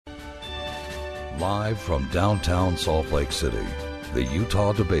Live from downtown Salt Lake City, the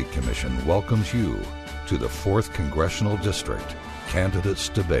Utah Debate Commission welcomes you to the 4th Congressional District Candidates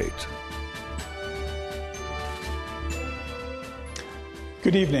Debate.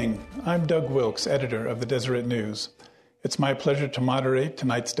 Good evening. I'm Doug Wilkes, editor of the Deseret News. It's my pleasure to moderate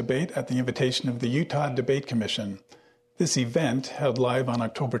tonight's debate at the invitation of the Utah Debate Commission. This event, held live on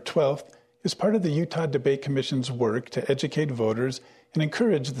October 12th, is part of the Utah Debate Commission's work to educate voters and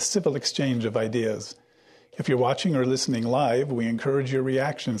encourage the civil exchange of ideas. If you're watching or listening live, we encourage your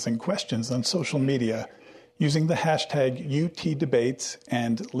reactions and questions on social media using the hashtag UTDebates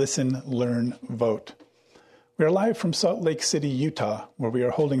and Listen, Learn, Vote. We are live from Salt Lake City, Utah, where we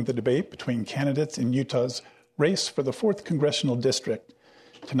are holding the debate between candidates in Utah's race for the 4th Congressional District.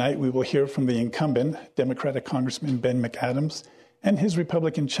 Tonight we will hear from the incumbent, Democratic Congressman Ben McAdams, and his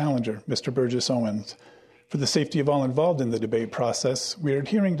Republican challenger, Mr. Burgess Owens. For the safety of all involved in the debate process, we are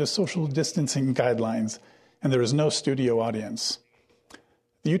adhering to social distancing guidelines, and there is no studio audience.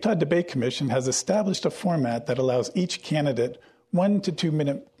 The Utah Debate Commission has established a format that allows each candidate 1 to 2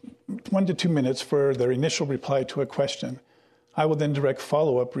 minutes for their initial reply to a question. I will then direct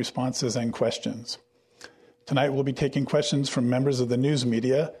follow-up responses and questions. Tonight we'll be taking questions from members of the news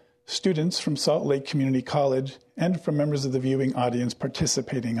media, students from Salt Lake Community College, and from members of the viewing audience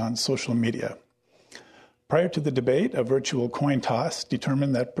participating on social media. Prior to the debate, a virtual coin toss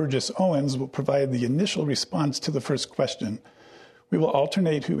determined that Burgess Owens will provide the initial response to the first question. We will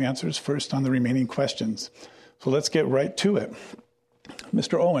alternate who answers first on the remaining questions. So let's get right to it.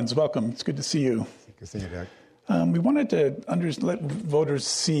 Mr. Owens, welcome. It's good to see you. Good to see you, Doug. We wanted to let voters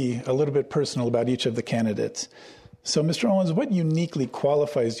see a little bit personal about each of the candidates. So, Mr. Owens, what uniquely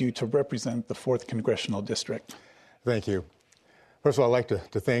qualifies you to represent the 4th Congressional District? Thank you. First of all, I'd like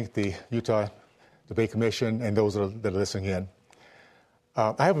to thank the Utah Debate Commission and those that are listening in.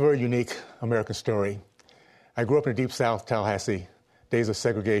 I have a very unique American story. I grew up in the Deep South, Tallahassee, days of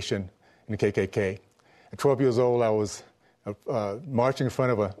segregation in the KKK. At 12 years old, I was marching in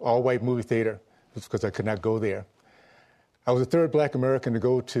front of an all-white movie theater just because I could not go there. I was the third black American to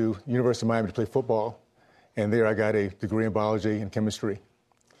go to University of Miami to play football, and there I got a degree in biology and chemistry.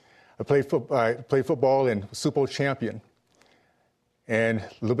 I played football and was Super Bowl champion, and a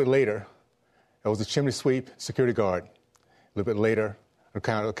little bit later, I was a chimney sweep security guard. A little bit later,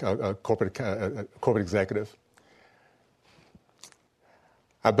 a corporate executive.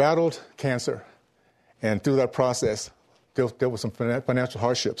 I battled cancer, and through that process, dealt with some financial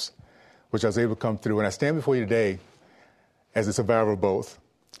hardships, which I was able to come through. And I stand before you today as a survivor of both.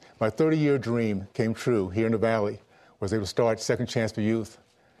 My 30-year dream came true here in the Valley. I was able to start Second Chance for Youth,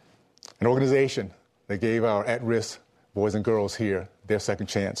 an organization that gave our at-risk boys and girls here their second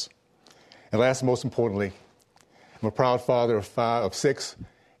chance. And last and most importantly, I'm a proud father of 6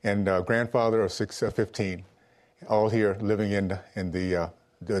 and grandfather of 15, all here living in the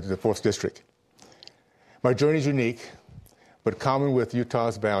 4th District. My journey is unique, but common with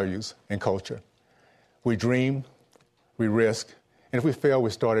Utah's values and culture. We dream, we risk, and if we fail, we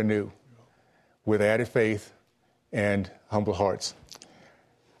start anew with added faith and humble hearts.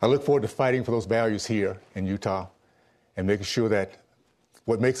 I look forward to fighting for those values here in Utah and making sure that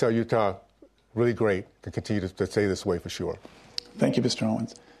what makes our Utah really great can continue to stay this way for sure. Thank you, Mr.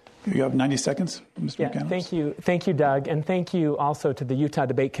 Owens. You have 90 seconds, Mr. McAdams. Thank you, Doug, and thank you also to the Utah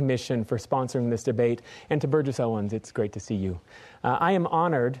Debate Commission for sponsoring this debate, and to Burgess Owens. It's great to see you. I am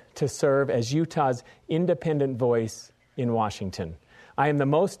honored to serve as Utah's independent voice in Washington. I am the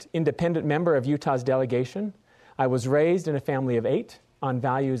most independent member of Utah's delegation. I was raised in a family of 8 on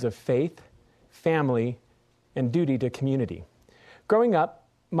values of faith, family, and duty to community. Growing up,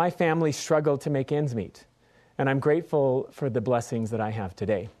 my family struggled to make ends meet, and I'm grateful for the blessings that I have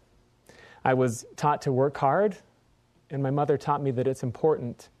today. I was taught to work hard, and my mother taught me that it's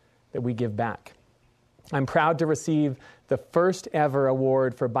important that we give back. I'm proud to receive the first ever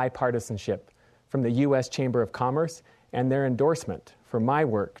award for bipartisanship from the U.S. Chamber of Commerce and their endorsement for my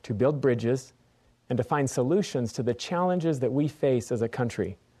work to build bridges and to find solutions to the challenges that we face as a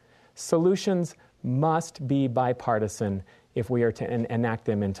country. Solutions must be bipartisan if we are to enact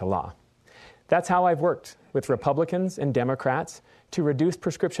them into law. That's how I've worked with Republicans and Democrats to reduce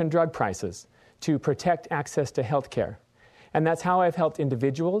prescription drug prices, to protect access to health care. And that's how I've helped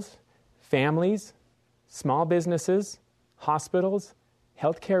individuals, families, small businesses, hospitals,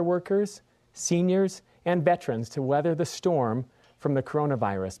 healthcare workers, seniors, and veterans to weather the storm from the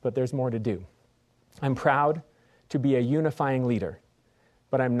coronavirus, but there's more to do. I'm proud to be a unifying leader,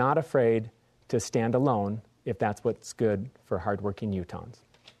 but I'm not afraid to stand alone if that's what's good for hardworking Utahns.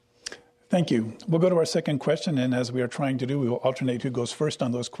 Thank you. We'll go to our second question, and as we are trying to do, we will alternate who goes first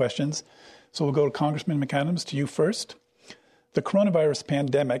on those questions. So we'll go to Congressman McAdams, to you first. The coronavirus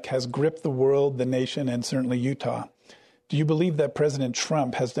pandemic has gripped the world, the nation, and certainly Utah. Do you believe that President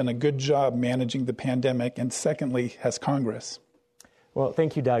Trump has done a good job managing the pandemic? And secondly, has Congress? Well,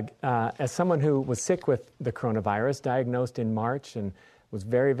 thank you, Doug. As someone who was sick with the coronavirus, diagnosed in March and was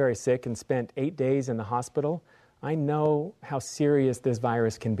very, very sick and spent 8 days in the hospital, I know how serious this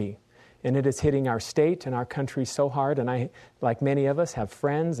virus can be. And it is hitting our state and our country so hard. And I, like many of us, have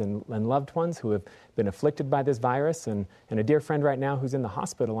friends and loved ones who have been afflicted by this virus, and a dear friend right now who's in the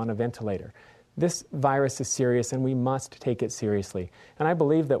hospital on a ventilator. This virus is serious, and we must take it seriously. And I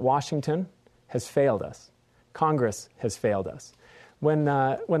believe that Washington has failed us. Congress has failed us. When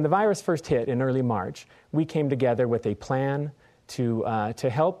the virus first hit in early March, we came together with a plan to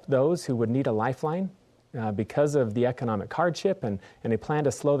help those who would need a lifeline because of the economic hardship, and a plan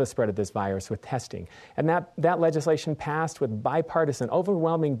to slow the spread of this virus with testing. And that legislation passed with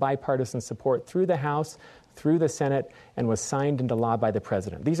overwhelming bipartisan support through the House, through the Senate, and was signed into law by the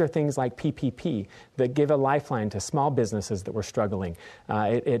President. These are things like PPP that give a lifeline to small businesses that were struggling.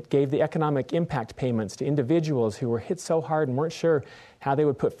 It gave the economic impact payments to individuals who were hit so hard and weren't sure how they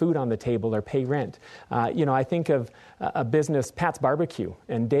would put food on the table or pay rent. I think of a business, Pat's Barbecue,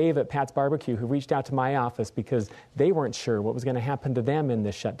 and Dave at Pat's Barbecue, who reached out to my office because they weren't sure what was going to happen to them in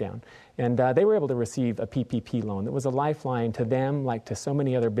this shutdown. And they were able to receive a PPP loan that was a lifeline to them, like to so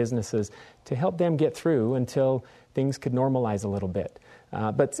many other businesses, to help them get through until things could normalize a little bit.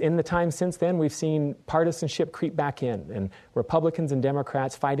 But in the time since then, we've seen partisanship creep back in, and Republicans and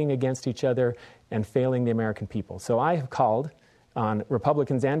Democrats fighting against each other and failing the American people. So I have called on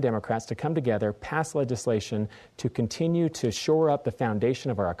Republicans and Democrats to come together, pass legislation to continue to shore up the foundation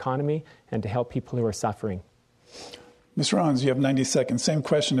of our economy and to help people who are suffering. Mr. Owens, you have 90 seconds. Same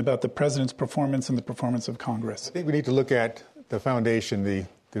question about the president's performance and the performance of Congress. I think we need to look at the foundation, the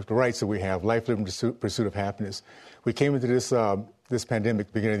rights that we have, life, liberty, pursuit of happiness. We came into this pandemic at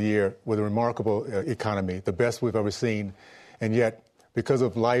the beginning of the year with a remarkable economy, the best we've ever seen. And yet, because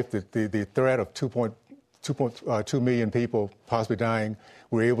of life, the threat of 2.2 million people possibly dying,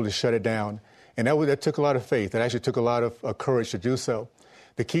 we were able to shut it down. And that took a lot of faith. That actually took a lot of courage to do so.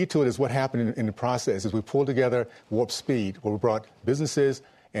 The key to it is what happened in the process is we pulled together warp speed, where we brought businesses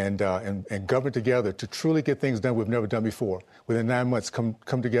and government together to truly get things done we've never done before. Within 9 months, come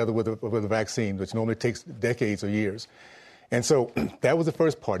together with a vaccine, which normally takes decades or years. And so that was the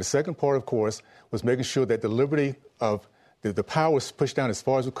first part. The second part, of course, was making sure that the liberty of the power was pushed down as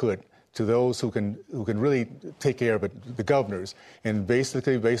far as we could to those who can really take care of it, the governors. And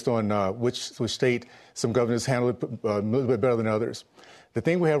basically, based on which state, some governors handle it a little bit better than others. The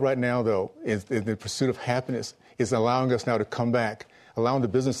thing we have right now, though, is the pursuit of happiness is allowing us now to come back, allowing the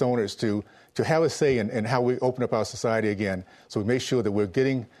business owners to have a say in how we open up our society again. So we make sure that we're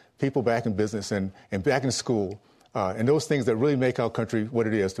getting people back in business and back in school, and those things that really make our country what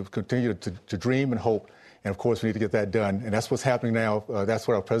it is, to continue to dream and hope. And, of course, we need to get that done. And that's what's happening now. That's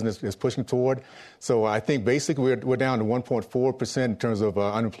what our president is pushing toward. So I think basically we're down to 1.4% in terms of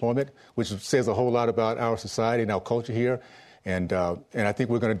unemployment, which says a whole lot about our society and our culture here. And I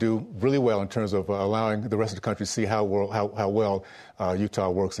think we're going to do really well in terms of allowing the rest of the country to see how well Utah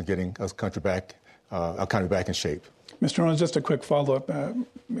works in getting our country back in shape. Mr. Owens, just a quick follow-up.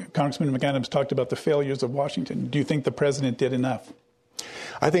 Congressman McAdams talked about the failures of Washington. Do you think the president did enough?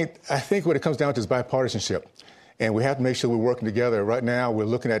 I think what it comes down to is bipartisanship, and we have to make sure we're working together. Right now, we're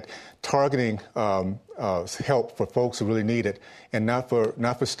looking at targeting help for folks who really need it, and not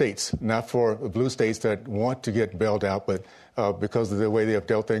for states, not for blue states that want to get bailed out, but because of the way they have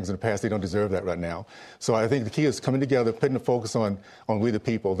dealt things in the past, they don't deserve that right now. So I think the key is coming together, putting the focus on we the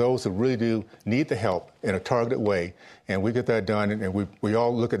people, those who really do need the help in a targeted way, and we get that done, and we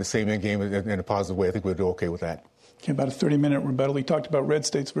all look at the same end game in a positive way. I think we'll do okay with that. Okay, about a 30-minute rebuttal. He talked about red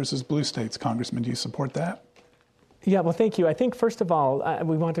states versus blue states. Congressman, do you support that? Yeah, well, thank you. I think, first of all, I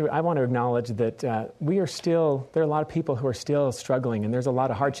want to acknowledge that there are a lot of people who are still struggling, and there's a lot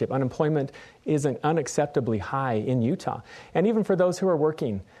of hardship. Unemployment is unacceptably high in Utah. And even for those who are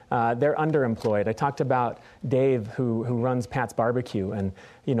working, they're underemployed. I talked about Dave, who runs Pat's Barbecue, and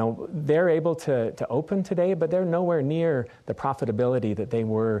they're able to open today, but they're nowhere near the profitability that they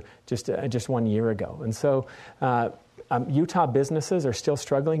were just 1 year ago. And so Utah businesses are still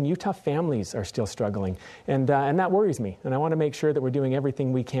struggling. Utah families are still struggling, and that worries me. And I want to make sure that we're doing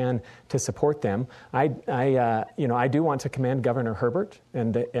everything we can to support them. I do want to commend Governor Herbert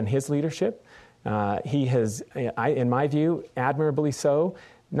and his leadership. He has, in my view, admirably so,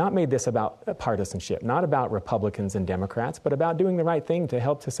 not made this about partisanship, not about Republicans and Democrats, but about doing the right thing to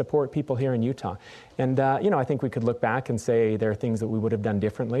help to support people here in Utah. And, I think we could look back and say there are things that we would have done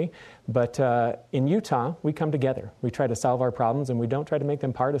differently. But in Utah, we come together. We try to solve our problems, and we don't try to make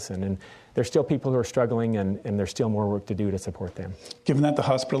them partisan. And there's still people who are struggling, and there's still more work to do to support them. Given that the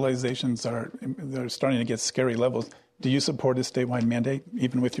hospitalizations they're starting to get scary levels, do you support a statewide mandate,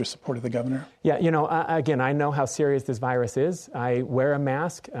 even with your support of the governor? Yeah, again, I know how serious this virus is. I wear a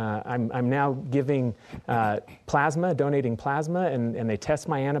mask. I'm now giving plasma, donating plasma, and they test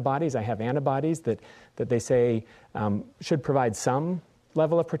my antibodies. I have antibodies that they say should provide some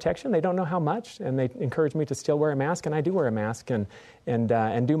level of protection. They don't know how much, and they encourage me to still wear a mask, and I do wear a mask and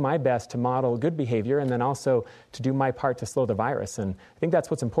do my best to model good behavior, and then also to do my part to slow the virus. And I think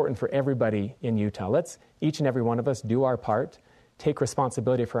that's what's important for everybody in Utah. Let's each and every one of us do our part, take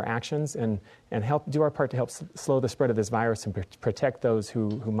responsibility for our actions, and help do our part to help slow the spread of this virus and protect those who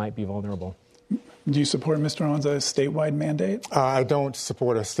might be vulnerable. Do you support Mr. Owens' statewide mandate? I don't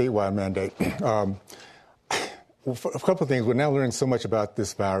support a statewide mandate. A couple of things. We're now learning so much about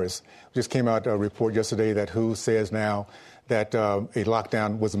this virus. We just came out a report yesterday that WHO says now that a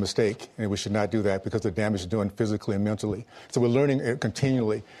lockdown was a mistake, and we should not do that because of the damage it's doing physically and mentally. So we're learning it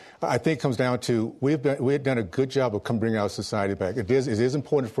continually. I think it comes down to we've done a good job of bringing our society back. It is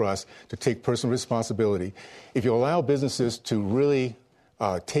important for us to take personal responsibility. If you allow businesses to really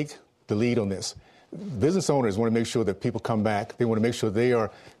take the lead on this, business owners want to make sure that people come back. They want to make sure they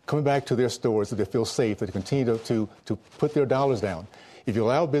are coming back to their stores, that they feel safe, that they continue to put their dollars down. If you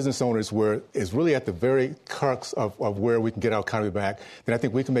allow business owners where it's really at the very crux of where we can get our economy back, then I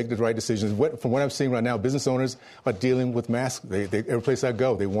think we can make the right decisions. From what I'm seeing right now, business owners are dealing with masks. Every place I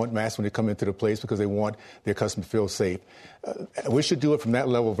go, they want masks when they come into the place because they want their customers to feel safe. We should do it from that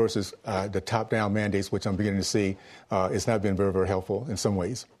level versus the top-down mandates, which I'm beginning to see. It's not been very, very helpful in some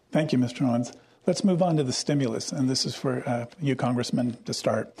ways. Thank you, Mr. Owens. Let's move on to the stimulus, and this is for you, Congressman, to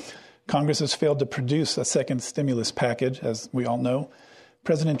start. Congress has failed to produce a second stimulus package, as we all know.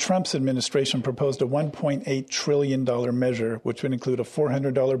 President Trump's administration proposed a $1.8 trillion measure, which would include a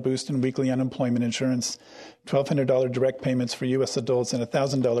 $400 boost in weekly unemployment insurance, $1,200 direct payments for U.S. adults, and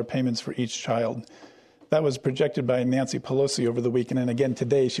 $1,000 payments for each child. That was projected by Nancy Pelosi over the weekend, and again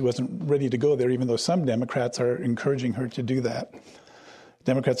today she wasn't ready to go there, even though some Democrats are encouraging her to do that.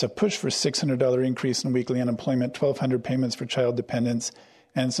 Democrats have pushed for a $600 increase in weekly unemployment, $1,200 payments for child dependents,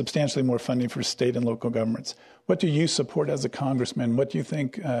 and substantially more funding for state and local governments. What do you support as a congressman? What do you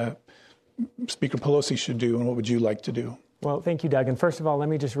think Speaker Pelosi should do, and what would you like to do? Well, thank you, Doug. And first of all, let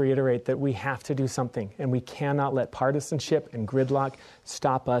me just reiterate that we have to do something, and we cannot let partisanship and gridlock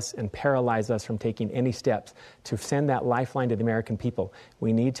stop us and paralyze us from taking any steps to send that lifeline to the American people.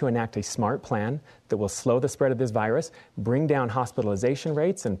 We need to enact a smart plan that will slow the spread of this virus, bring down hospitalization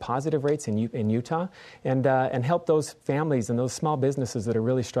rates and positive rates in Utah, and help those families and those small businesses that are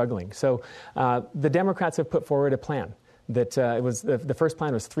really struggling. So the Democrats have put forward a plan. That it was the first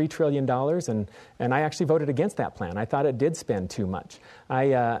plan was $3 trillion, and I actually voted against that plan. I thought it did spend too much.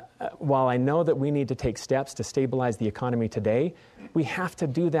 While I know that we need to take steps to stabilize the economy today, we have to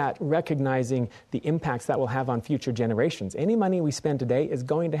do that recognizing the impacts that will have on future generations. Any money we spend today is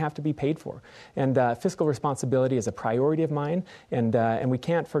going to have to be paid for. And fiscal responsibility is a priority of mine, and we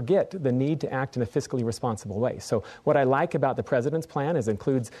can't forget the need to act in a fiscally responsible way. So what I like about the president's plan is it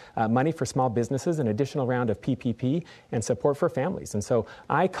includes money for small businesses, an additional round of PPP, and support for families. And so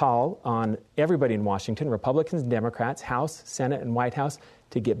I call on everybody in Washington, Republicans and Democrats, House, Senate, and White House,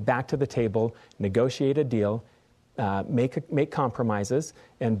 to get back to the table, negotiate a deal, make compromises,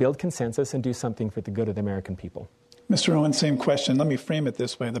 and build consensus and do something for the good of the American people. Mr. Owen, same question. Let me frame it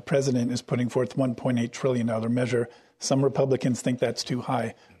this way. The president is putting forth $1.8 trillion measure. Some Republicans think that's too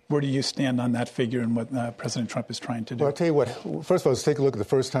high. Where do you stand on that figure and what President Trump is trying to do? Well, I'll tell you what. First of all, let's take a look at the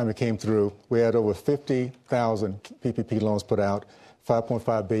first time it came through. We had over 50,000 PPP loans put out,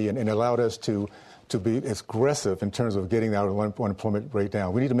 $5.5 billion, and it allowed us to be as aggressive in terms of getting our unemployment rate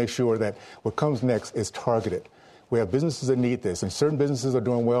down. We need to make sure that what comes next is targeted. We have businesses that need this, and certain businesses are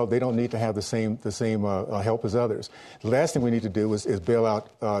doing well. They don't need to have the same help as others. The last thing we need to do is bail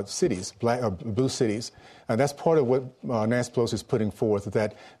out cities, blue cities, and that's part of what Nancy Pelosi is putting forth.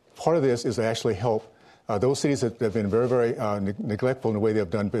 That part of this is to actually help those cities that have been very, very neglectful in the way they have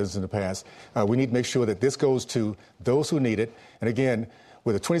done business in the past. We need to make sure that this goes to those who need it. And again,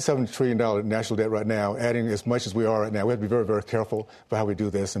 with a $27 trillion national debt right now, adding as much as we are right now, we have to be very, very careful about how we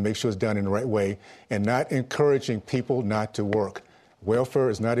do this and make sure it's done in the right way and not encouraging people not to work. Welfare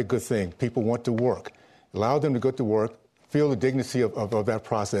is not a good thing. People want to work. Allow them to go to work, feel the dignity of that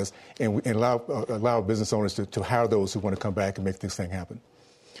process, and allow business owners to hire those who want to come back and make this thing happen.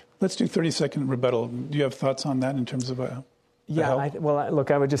 Let's do 30-second rebuttal. Do you have thoughts on that in terms of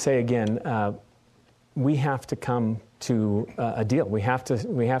look, I would just say again, we have to come to a deal. We have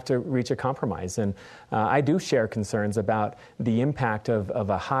to reach a compromise. And I do share concerns about the impact of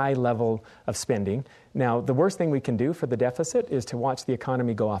a high level of spending. Now, the worst thing we can do for the deficit is to watch the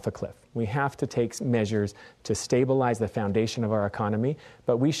economy go off a cliff. We have to take measures to stabilize the foundation of our economy,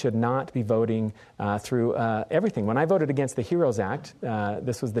 but we should not be voting through everything. When I voted against the HEROES Act,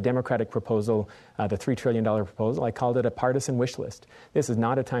 this was the Democratic proposal, the $3 trillion proposal, I called it a partisan wish list. This is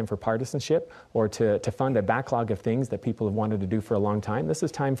not a time for partisanship or to fund a backlog of things that people have wanted to do for a long time. This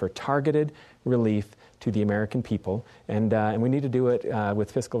is time for targeted relief to the American people, and we need to do it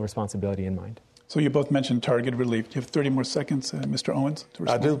with fiscal responsibility in mind. So you both mentioned targeted relief. Do you have 30 more seconds, Mr. Owens, to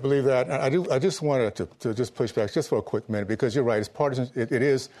respond? I do believe that. I just wanted to just push back just for a quick minute, because you're right. It's partisan. It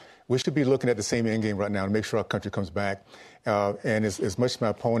is. We should be looking at the same end game right now to make sure our country comes back. And as much as my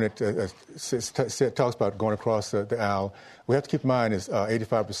opponent talks about going across the aisle, we have to keep in mind is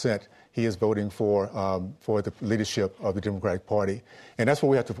 85%. He is voting for the leadership of the Democratic Party. And that's what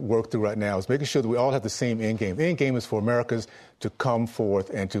we have to work through right now, is making sure that we all have the same end game. The end game is for Americans to come forth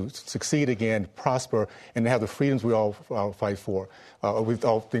and to succeed again, prosper, and to have the freedoms we all fight for, we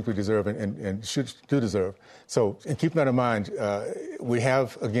all think we deserve and do deserve. So, and keep that in mind, we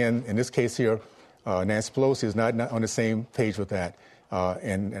have, again, in this case here, Nancy Pelosi is not on the same page with that.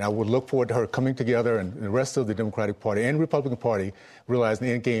 And I would look forward to her coming together and the rest of the Democratic Party and Republican Party realizing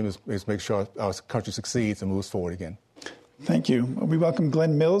the end game is make sure our country succeeds and moves forward again. Thank you. We welcome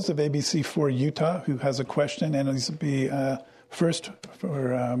Glenn Mills of ABC4 Utah, who has a question, and this will be first for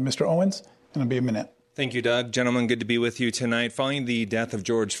Mr. Owens, and it'll be a minute. Thank you, Doug. Gentlemen, good to be with you tonight. Following the death of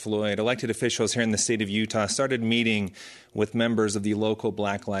George Floyd, elected officials here in the state of Utah started meeting with members of the local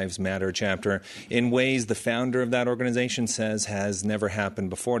Black Lives Matter chapter in ways the founder of that organization says has never happened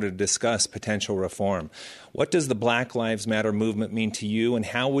before, to discuss potential reform. What does the Black Lives Matter movement mean to you, and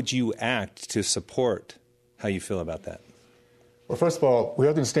how would you act to support how you feel about that? Well, first of all, we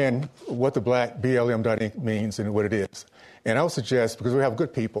have to understand what the Black BLM.Inc. means and what it is. And I would suggest, because we have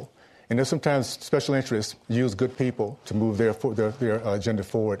good people, and there's sometimes special interests use good people to move their agenda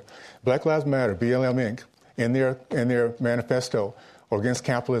forward. Black Lives Matter, BLM Inc., in their manifesto are against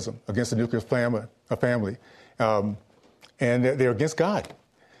capitalism, against the nuclear family, and they're against God.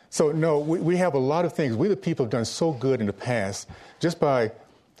 So, no, we have a lot of things. We, the people, have done so good in the past just by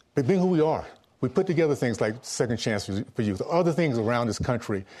being who we are. We put together things like Second Chance for Youth, other things around this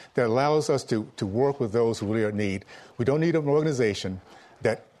country that allows us to work with those who really are in need. We don't need an organization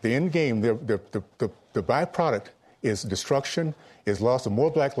that the end game, the byproduct is destruction, is loss of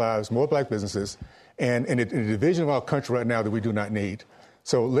more black lives, more black businesses, and a division of our country right now that we do not need.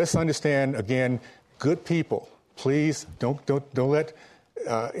 So let's understand, again, good people, please don't let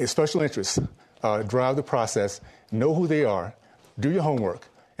special interests drive the process. Know who they are, do your homework,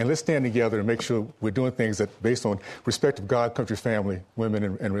 and let's stand together and make sure we're doing things that based on respect of God, country, family,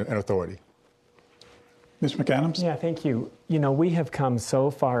 women, and authority. Ms. McAdams? Yeah, thank you. You know, we have come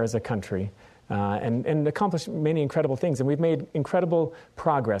so far as a country and accomplished many incredible things. And we've made incredible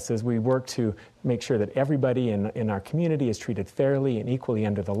progress as we work to make sure that everybody in our community is treated fairly and equally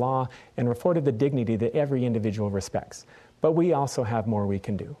under the law and afforded the dignity that every individual respects. But we also have more we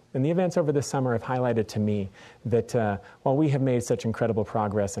can do. And the events over the summer have highlighted to me that while we have made such incredible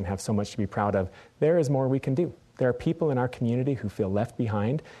progress and have so much to be proud of, there is more we can do. There are people in our community who feel left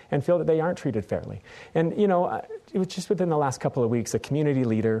behind and feel that they aren't treated fairly. And, you know, it was just within the last couple of weeks, a community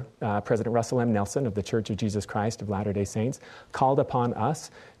leader, President Russell M. Nelson of the Church of Jesus Christ of Latter-day Saints, called upon us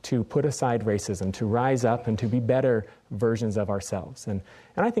to put aside racism, to rise up and to be better versions of ourselves. And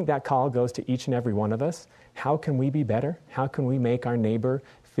I think that call goes to each and every one of us. How can we be better? How can we make our neighbor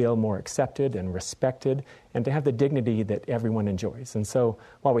feel more accepted and respected, and to have the dignity that everyone enjoys? And so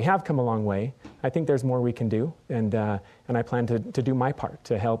while we have come a long way, I think there's more we can do, and I plan to do my part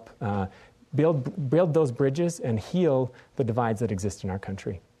to help build those bridges and heal the divides that exist in our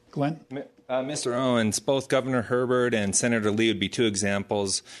country. Glenn? Mr. Owens, both Governor Herbert and Senator Lee would be two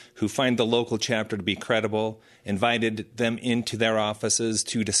examples who find the local chapter to be credible, invited them into their offices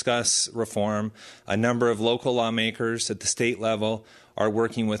to discuss reform. A number of local lawmakers at the state level are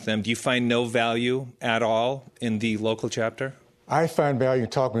working with them. Do you find no value at all in the local chapter? I find value in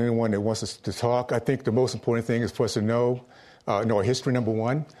talking to anyone that wants us to talk. I think the most important thing is for us to know our history, number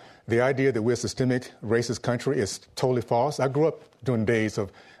one. The idea that we're a systemic racist country is totally false. I grew up during days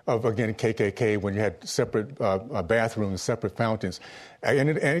of again, KKK, when you had separate bathrooms, separate fountains. And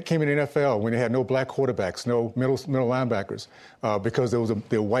it came in the NFL when they had no black quarterbacks, no middle linebackers, because there was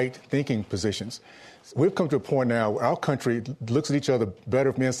their white thinking positions. We've come to a point now where our country looks at each other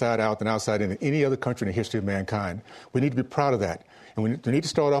better from inside out than outside in than any other country in the history of mankind. We need to be proud of that. And we need to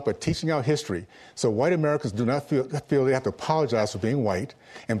start off by teaching our history so white Americans do not feel they have to apologize for being white,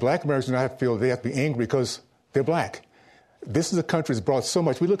 and black Americans do not feel they have to be angry because they're black. This is a country that's brought so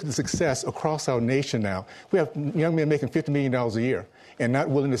much. We look at the success across our nation now. We have young men making $50 million a year and not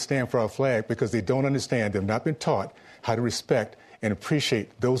willing to stand for our flag because they don't understand, they've not been taught how to respect and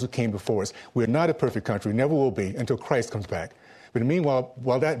appreciate those who came before us. We're not a perfect country, never will be until Christ comes back. But meanwhile,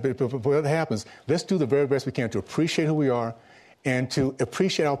 while that happens, let's do the very best we can to appreciate who we are and to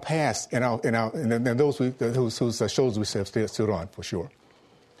appreciate our past and those whose shoulders we stood on, for sure.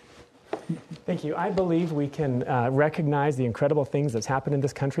 Thank you. I believe we can recognize the incredible things that's happened in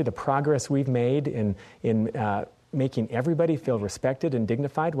this country, the progress we've made in making everybody feel respected and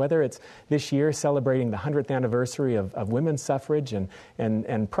dignified, whether it's this year celebrating the 100th anniversary of women's suffrage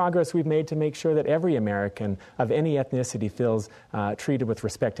and progress we've made to make sure that every American of any ethnicity feels treated with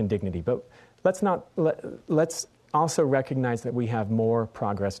respect and dignity. But let's also recognize that we have more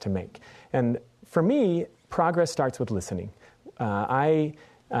progress to make. And for me, progress starts with listening.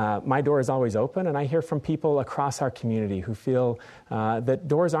 My door is always open, and I hear from people across our community who feel that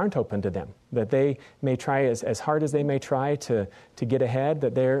doors aren't open to them, that they may try as hard as they may try to get ahead,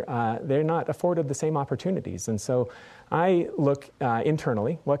 that they're not afforded the same opportunities. And so I look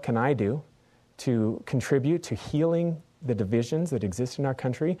internally, what can I do to contribute to healing the divisions that exist in our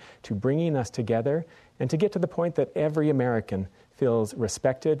country, to bringing us together, and to get to the point that every American feels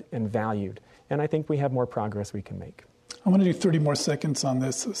respected and valued. And I think we have more progress we can make. I want to do 30 more seconds on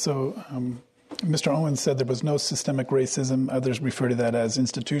this. So Mr. Owens said there was no systemic racism. Others refer to that as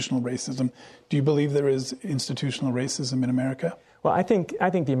institutional racism. Do you believe there is institutional racism in America? Well, I think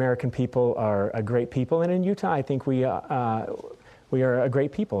the American people are a great people. And in Utah, I think we are a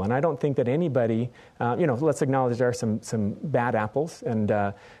great people. And I don't think that anybody, let's acknowledge there are some bad apples. And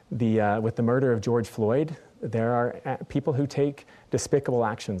with the murder of George Floyd, there are people who take despicable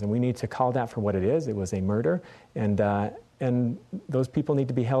actions, and we need to call that for what it is. It was a murder, and those people need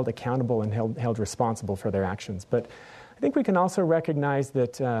to be held accountable and held responsible for their actions. But I think we can also recognize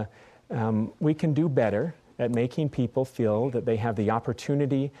that we can do better at making people feel that they have the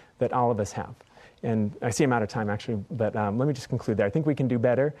opportunity that all of us have. And I see I'm out of time, actually, but let me just conclude there. I think we can do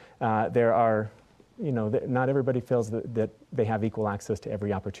better. There are not everybody feels that they have equal access to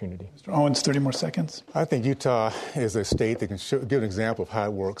every opportunity. Mr. Owens, 30 more seconds. I think Utah is a state that can give an example of how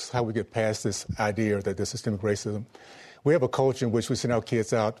it works, how we get past this idea that there's systemic racism. We have a culture in which we send our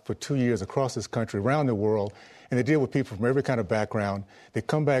kids out for 2 years across this country, around the world, and they deal with people from every kind of background. They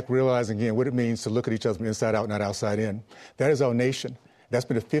come back realizing, again, what it means to look at each other from inside out, not outside in. That is our nation. That's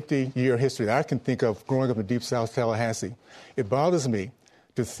been a 50-year history that I can think of growing up in Deep South Tallahassee. It bothers me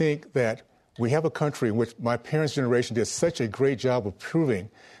to think that we have a country in which my parents' generation did such a great job of proving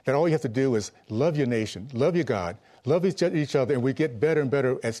that all you have to do is love your nation, love your God, love each other, and we get better and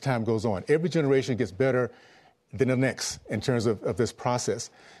better as time goes on. Every generation gets better than the next in terms of this process.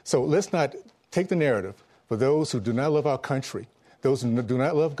 So let's not take the narrative for those who do not love our country, those who do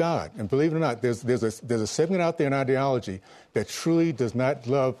not love God. And believe it or not, there's a segment out there in ideology that truly does not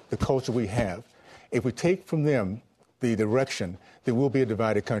love the culture we have. If we take from them the direction, then we'll be a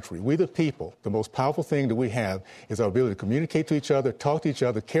divided country. We the people, the most powerful thing that we have is our ability to communicate to each other, talk to each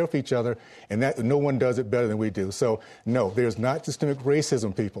other, care for each other, and that no one does it better than we do. So, no, there's not systemic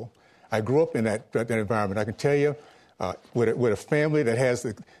racism, people. I grew up in that environment. I can tell you, with a family that has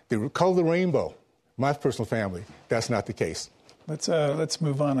the color of the rainbow, my personal family, that's not the case. Let's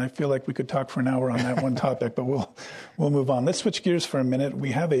move on. I feel like we could talk for an hour on that one topic, but we'll move on. Let's switch gears for a minute.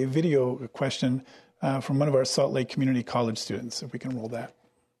 We have a video question from one of our Salt Lake Community College students, if we can roll that.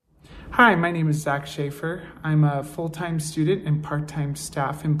 Hi, my name is Zach Schaefer. I'm a full-time student and part-time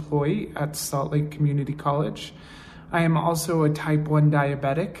staff employee at Salt Lake Community College. I am also a type 1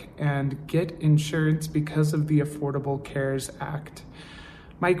 diabetic and get insurance because of the Affordable Cares Act.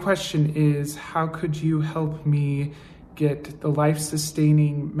 My question is, how could you help me get the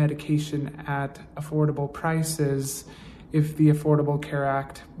life-sustaining medication at affordable prices if the Affordable Care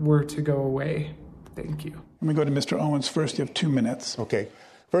Act were to go away? Thank you. Let me go to Mr. Owens first. You have 2 minutes. Okay.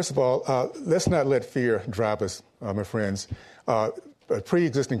 First of all, let's not let fear drive us, my friends.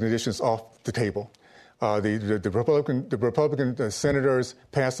 Pre-existing conditions off the table. The Republican senators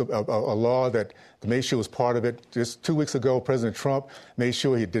passed a law that made sure it was part of it. Just 2 weeks ago, President Trump made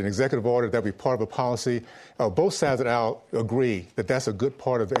sure he did an executive order that would be part of a policy. Both sides of the aisle agree that that's a good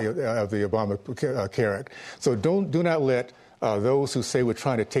part of the Obamacare Act. So do not let those who say we're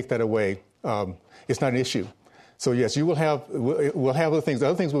trying to take that away. It's not an issue. So yes, we'll have other things. The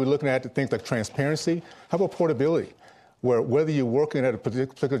other things we're looking at, things like transparency. How about portability? Where whether you're working at a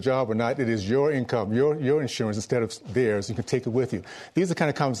particular job or not, it is your income, your insurance instead of theirs. You can take it with you. These are the kind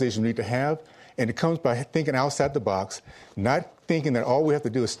of conversations we need to have, and it comes by thinking outside the box, not thinking that all we have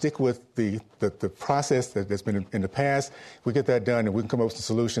to do is stick with the process that's been in the past. We get that done, and we can come up with some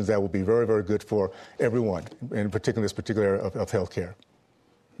solutions that will be very, very good for everyone, in particular this particular area of health care.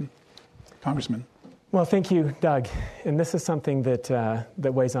 Congressman. Well, thank you, Doug. And this is something that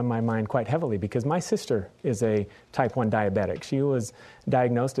weighs on my mind quite heavily because my sister is a type 1 diabetic. She was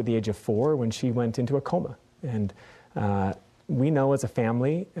diagnosed at the age of 4 when she went into a coma. And we know as a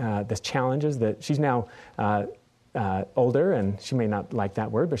family the challenges that she's now older, and she may not like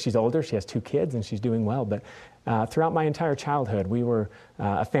that word, but she's older. She has 2 kids, and she's doing well. But throughout my entire childhood, we were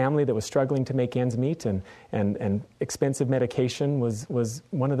a family that was struggling to make ends meet, and expensive medication was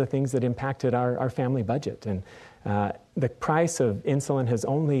one of the things that impacted our family budget. And the price of insulin has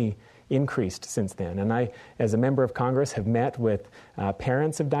only increased since then. And I, as a member of Congress, have met with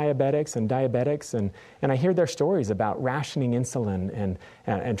parents of diabetics, and I hear their stories about rationing insulin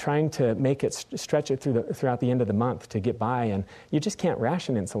and trying to make it stretch it throughout the end of the month to get by, and you just can't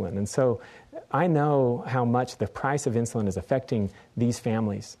ration insulin. And so I know how much the price of insulin is affecting these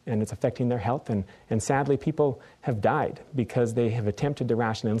families, and it's affecting their health, and sadly people have died because they have attempted to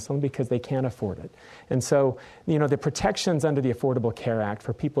ration insulin because they can't afford it. And so, the protections under the Affordable Care Act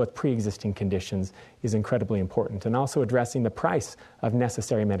for people with pre-existing conditions is incredibly important, and also addressing the price of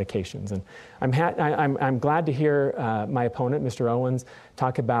necessary medications. And I'm glad to hear my opponent, Mr. Owens,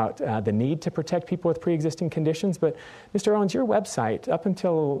 talk about the need to protect people with pre-existing conditions. But Mr. Owens, your website, up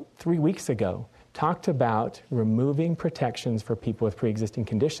until 3 weeks ago, talked about removing protections for people with pre-existing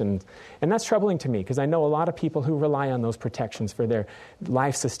conditions. And that's troubling to me because I know a lot of people who rely on those protections for their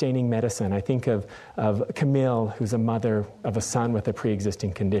life-sustaining medicine. I think of Camille, who's a mother of a son with a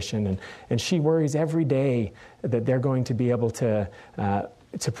pre-existing condition, and she worries every day that they're going to be able to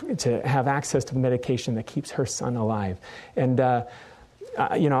have access to the medication that keeps her son alive. And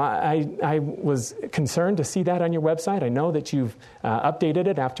I was concerned to see that on your website. I know that you've updated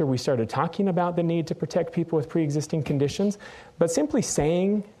it after we started talking about the need to protect people with pre-existing conditions. But simply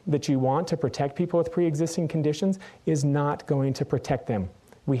saying that you want to protect people with pre-existing conditions is not going to protect them.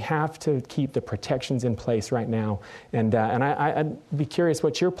 We have to keep the protections in place right now. And I'd be curious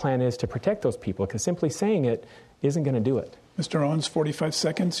what your plan is to protect those people, because simply saying it isn't going to do it. Mr. Owens, 45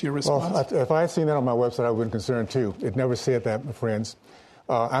 seconds, your response? Well, if I had seen that on my website, I would have been concerned too. It never said that, my friends.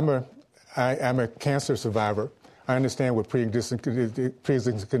 I'm a cancer survivor. I understand what pre-existing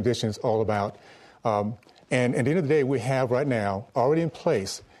conditions all about. And at the end of the day, we have right now already in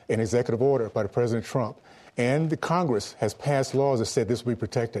place an executive order by the President Trump. And the Congress has passed laws that said this will be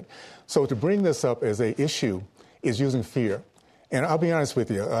protected. So to bring this up as an issue is using fear. And I'll be honest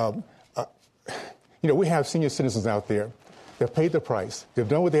with you. We have senior citizens out there. They've paid the price. They've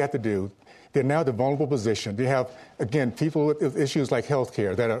done what they have to do. They're now in a vulnerable position. They have, again, people with issues like health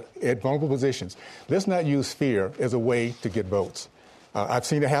care that are at vulnerable positions. Let's not use fear as a way to get votes. I've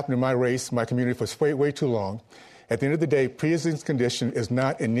seen it happen in my race, my community, for way too long. At the end of the day, pre-existing condition is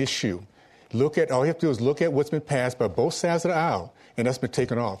not an issue. All you have to do is look at what's been passed by both sides of the aisle, and that's been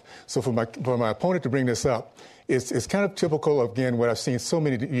taken off. So for my opponent to bring this up, it's kind of typical of, again, what I've seen so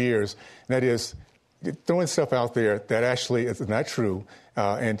many years, and that is throwing stuff out there that actually is not true,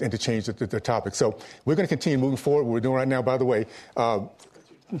 and to change the topic. So we're going to continue moving forward. What we're doing right now, by the way,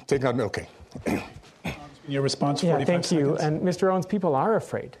 taking out, okay. Your response, 45 Yeah, thank you. seconds. And Mr. Owens, people are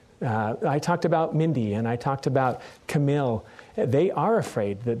afraid. I talked about Mindy and I talked about Camille. They are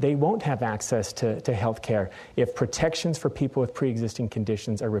afraid that they won't have access to health care if protections for people with pre-existing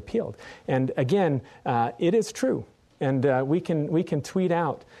conditions are repealed. And again, it is true. And we can tweet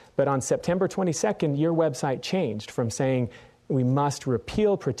out. But on September 22nd, your website changed from saying we must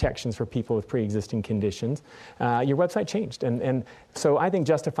repeal protections for people with pre-existing conditions. Your website changed. And so I think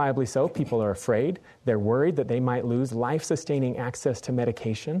justifiably so, people are afraid. They're worried that they might lose life-sustaining access to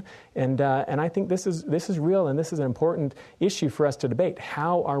medication. And I think this is real, and this is an important issue for us to debate.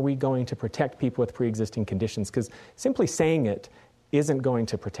 How are we going to protect people with pre-existing conditions? Because simply saying it isn't going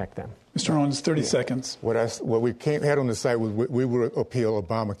to protect them. Mr. Owens, 30 seconds. What we had on the site was we will appeal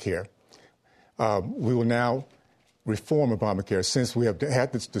Obamacare. We will now reform Obamacare, since we have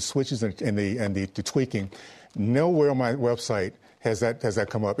had the switches and the tweaking, nowhere on my website has that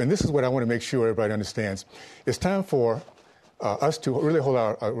come up. And this is what I want to make sure everybody understands. It's time for us to really hold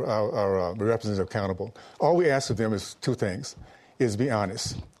our representatives accountable. All we ask of them is two things, is be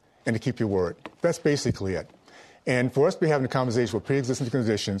honest and to keep your word. That's basically it. And for us to be having a conversation with pre-existing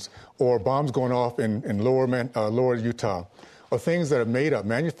conditions or bombs going off in lower Utah, or things that are made up,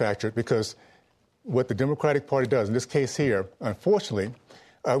 manufactured, because what the Democratic Party does, in this case here, unfortunately,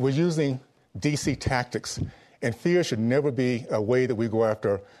 we're using D.C. tactics, and fear should never be a way that we go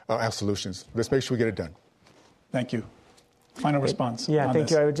after our solutions. Let's make sure we get it done. Thank you. Final response. Yeah,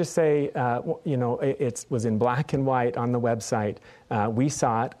 thank you. I would just say, it was in black and white on the website. We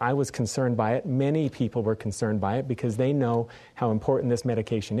saw it. I was concerned by it. Many people were concerned by it because they know how important this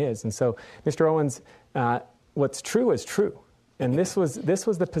medication is. And so, Mr. Owens, what's true is true. And this was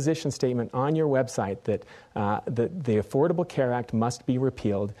the position statement on your website that the Affordable Care Act must be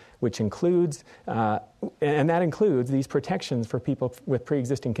repealed, which includes, and that includes these protections for people with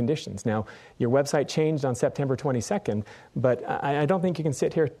pre-existing conditions. Now, your website changed on September 22nd, but I don't think you can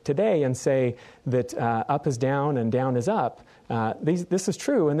sit here today and say that up is down and down is up. This is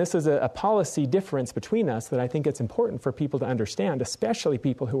true, and this is a policy difference between us that I think it's important for people to understand, especially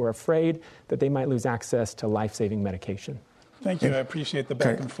people who are afraid that they might lose access to life-saving medication. Thank you. I appreciate the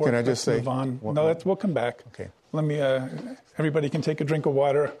back and forth. Can I just say? Move on. We'll come back. Okay. Let me. Everybody can take a drink of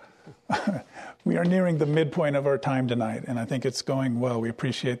water. We are nearing the midpoint of our time tonight, and I think it's going well. We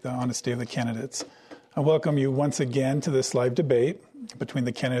appreciate the honesty of the candidates. I welcome you once again to this live debate between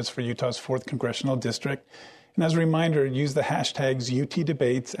the candidates for Utah's 4th Congressional District. And as a reminder, use the hashtags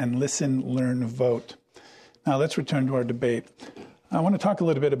UTDebates and listen, learn, vote. Now let's return to our debate. I want to talk a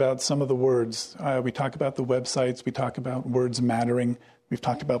little bit about some of the words. We talk about the websites. We talk about words mattering. We've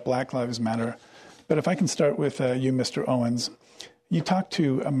talked about Black Lives Matter. But if I can start with you, Mr. Owens. You talked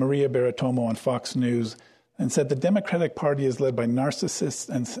to Maria Baratomo on Fox News and said the Democratic Party is led by narcissists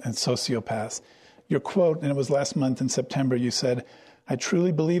and sociopaths. Your quote, and it was last month in September, you said, "I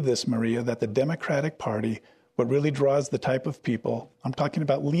truly believe this, Maria, that the Democratic Party, what really draws the type of people, I'm talking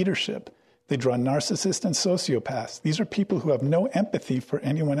about leadership, they draw narcissists and sociopaths. These are people who have no empathy for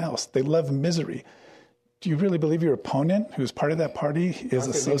anyone else. They love misery." Do you really believe your opponent, who's part of that party, is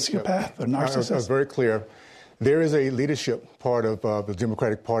a sociopath or narcissist? I was very clear. There is a leadership part of the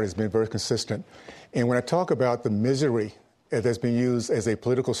Democratic Party that's been very consistent. And when I talk about the misery that's been used as a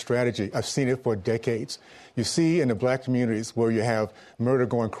political strategy, I've seen it for decades. You see in the black communities where you have murder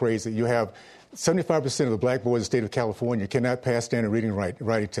going crazy, you have 75% of the black boys in the state of California cannot pass standard reading and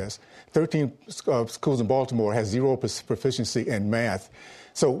writing tests. 13 schools in Baltimore has 0 proficiency in math.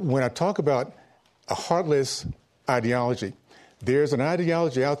 So when I talk about a heartless ideology, there's an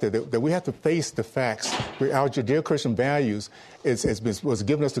ideology out there that we have to face the facts. Our Judeo-Christian values was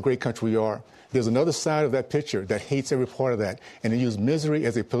giving us the great country we are. There's another side of that picture that hates every part of that, and they use misery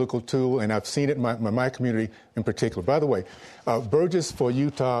as a political tool, and I've seen it in my community in particular. By the way, Burgess for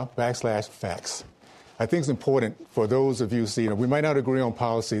Utah /facts. I think it's important for those of you who see, we might not agree on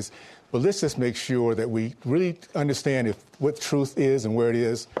policies, but let's just make sure that we really understand what truth is and where it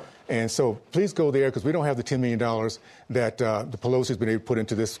is. And so please go there, because we don't have the $10 million that the Pelosi has been able to put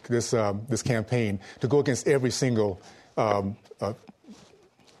into this campaign to go against every single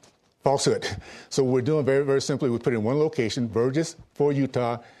falsehood. So what we're doing very, very simply, we put it in one location, Burgess for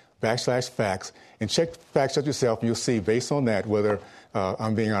Utah /facts, and check facts out yourself, and you'll see based on that whether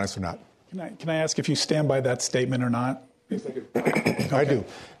I'm being honest or not. Can I ask if you stand by that statement or not? Yes, I do. Okay. I do.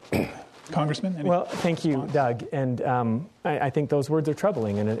 Congressman? Well, thank you, Doug. And I think those words are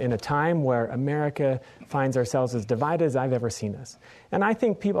troubling in a time where America finds ourselves as divided as I've ever seen us. And I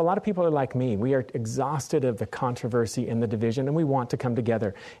think a lot of people are like me. We are exhausted of the controversy and the division, and we want to come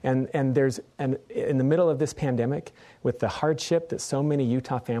together. And in the middle of this pandemic, with the hardship that so many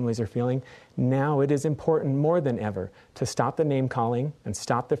Utah families are feeling, now it is important more than ever to stop the name-calling and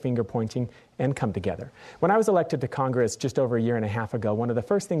stop the finger-pointing and come together. When I was elected to Congress just over a year and a half ago, one of the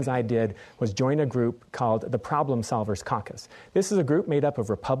first things I did was join a group called the Problem Solvers Caucus. This is a group made up of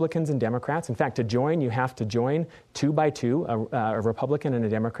Republicans and Democrats. In fact, to join, you have to join 2 by 2, a Republican and a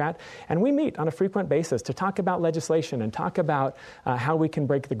Democrat. And we meet on a frequent basis to talk about legislation and talk about how we can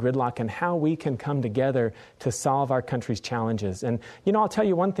break the gridlock and how we can come together to solve our country's challenges. And, I'll tell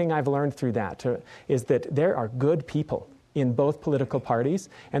you one thing I've learned through that is that there are good people in both political parties,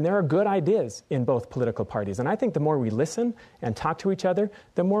 and there are good ideas in both political parties. And I think the more we listen and talk to each other,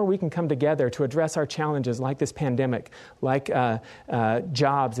 the more we can come together to address our challenges like this pandemic, like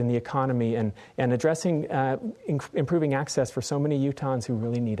jobs in the economy, and addressing improving access for so many Utahns who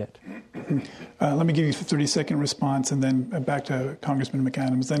really need it. Let me give you a 30-second response, and then back to Congressman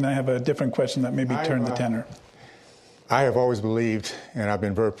McAdams. Then I have a different question that maybe turn the tenor. I have always believed, and I've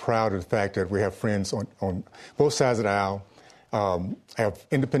been very proud of the fact that we have friends on both sides of the aisle. I have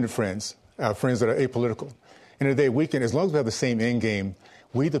independent friends, friends that are apolitical. And today, as long as we have the same end game,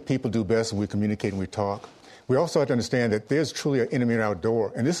 we the people do best when we communicate and we talk. We also have to understand that there's truly an enemy at our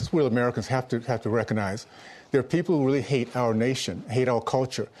door, and this is where Americans have to recognize. There are people who really hate our nation, hate our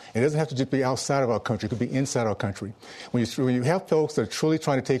culture. It doesn't have to just be outside of our country. It could be inside our country. When you have folks that are truly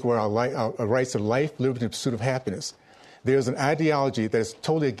trying to take away our rights to life, liberty, and pursuit of happiness, there's an ideology that is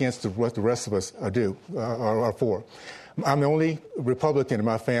totally against what the rest of us are for. I'm the only Republican in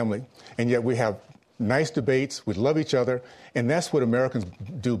my family, and yet we have nice debates. We love each other, and that's what Americans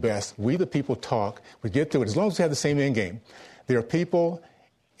do best. We, the people, talk. We get through it as long as we have the same end game. There are people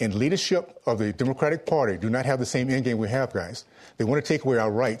in leadership of the Democratic Party do not have the same end game we have, guys. They want to take away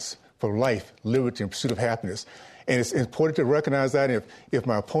our rights for life, liberty, and pursuit of happiness. And it's important to recognize that. If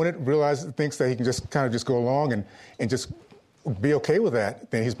my opponent thinks that he can just kind of just go along and just be okay with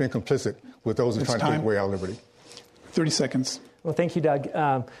that, then he's been complicit with those who are trying to take away our liberty. 30 seconds. Well, thank you, Doug.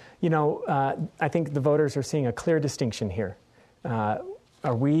 I think the voters are seeing a clear distinction here.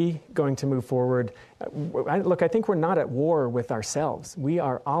 Are we going to move forward? Look, I think we're not at war with ourselves. We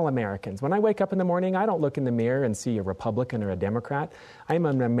are all Americans. When I wake up in the morning, I don't look in the mirror and see a Republican or a Democrat. I'm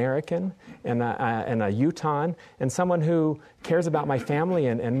an American and a Utahn and someone who cares about my family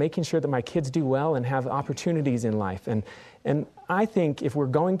and making sure that my kids do well and have opportunities in life. And I think if we're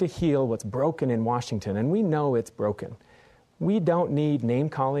going to heal what's broken in Washington, and we know it's broken, we don't need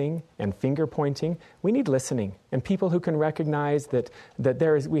name-calling and finger-pointing. We need listening and people who can recognize that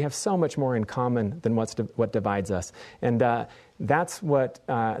we have so much more in common than what divides us. And that's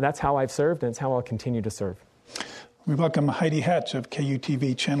how I've served, and it's how I'll continue to serve. We welcome Heidi Hatch of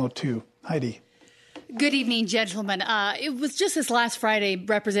KUTV Channel 2. Heidi. Good evening, gentlemen. It was just this last Friday,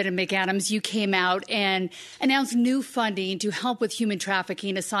 Representative McAdams, you came out and announced new funding to help with human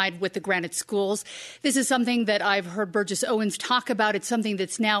trafficking aside with the granted schools. This is something that I've heard Burgess Owens talk about. It's something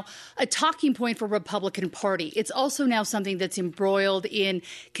that's now a talking point for Republican Party. It's also now something that's embroiled in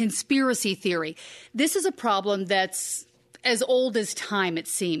conspiracy theory. This is a problem that's as old as time, it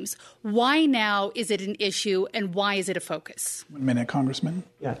seems. Why now is it an issue, and why is it a focus? 1 minute, Congressman.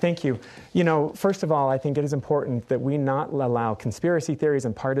 Yeah, thank you. First of all, I think it is important that we not allow conspiracy theories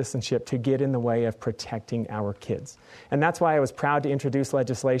and partisanship to get in the way of protecting our kids. And that's why I was proud to introduce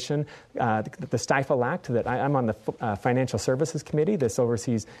legislation, the Stifle Act, that I'm on the Financial Services Committee. This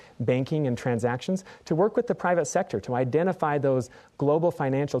oversees banking and transactions, to work with the private sector to identify those global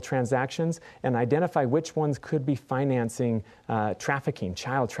financial transactions and identify which ones could be financing trafficking,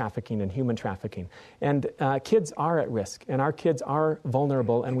 child trafficking, and human trafficking. And kids are at risk, and our kids are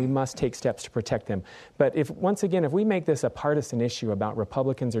vulnerable, and we must take steps to protect them. But if we make this a partisan issue about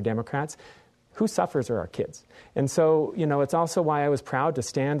Republicans or Democrats, who suffers are our kids. And so, it's also why I was proud to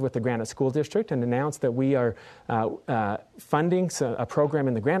stand with the Granite School District and announce that we are funding a program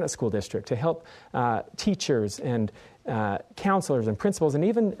in the Granite School District to help teachers and counselors and principals and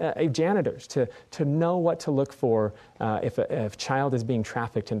even janitors to know what to look for if a child is being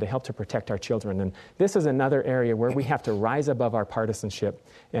trafficked and to help to protect our children. And this is another area where we have to rise above our partisanship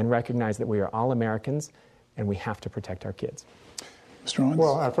and recognize that we are all Americans and we have to protect our kids. Mr. Owens?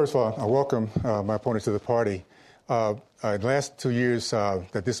 Well, first of all, I welcome my opponent to the party. The last 2 years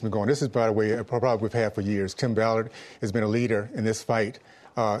that this has been going, this is, by the way, a problem we've had for years. Tim Ballard has been a leader in this fight.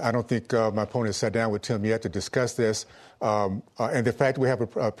 I don't think my opponent has sat down with Tim yet to discuss this. And the fact that we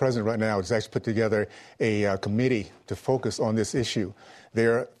have a president right now has actually put together a committee to focus on this issue.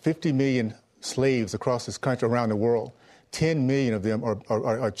 There are 50 million slaves across this country, around the world. 10 million of them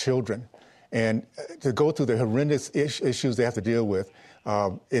are children. And to go through the horrendous issues they have to deal with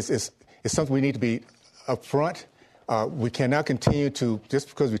is something we need to be upfront. We cannot continue to, just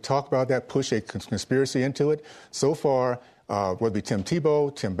because we talk about that, push a conspiracy into it. So far, whether it be Tim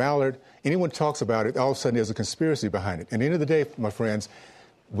Tebow, Tim Ballard, anyone talks about it, all of a sudden there's a conspiracy behind it. And at the end of the day, my friends,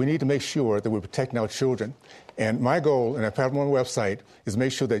 we need to make sure that we're protecting our children. And my goal, and I have on my website, is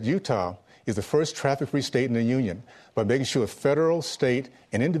make sure that Utah is the first traffic-free state in the union by making sure federal, state,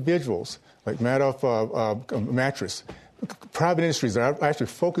 and individuals, like Madoff Mattress, private industries that are actually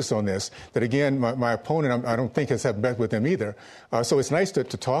focused on this, that again, my opponent, I don't think has had met with them either. So it's nice to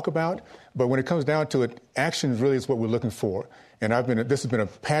talk about, but when it comes down to it, action really is what we're looking for. And this has been a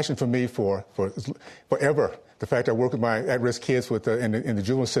passion for me for forever. The fact I work with my at-risk kids in the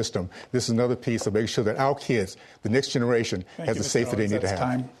juvenile system, this is another piece of making sure that our kids, the next generation, has the safety they need to have.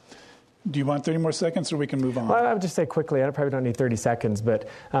 Time. Do you want 30 more seconds, or we can move on? Well, I would just say quickly, I probably don't need 30 seconds, but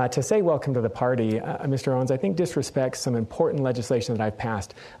to say welcome to the party, Mr. Owens, I think disrespects some important legislation that I've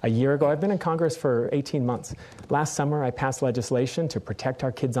passed a year ago. I've been in Congress for 18 months. Last summer, I passed legislation to protect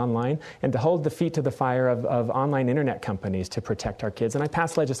our kids online and to hold the feet to the fire of online internet companies to protect our kids. And I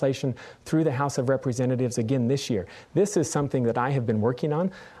passed legislation through the House of Representatives again this year. This is something that I have been working on.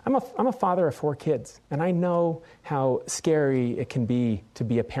 I'm a father of 4 kids, and I know how scary it can be to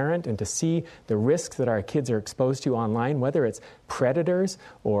be a parent and to see the risks that our kids are exposed to online, whether it's predators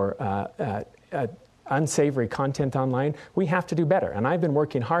or unsavory content online. We have to do better. And I've been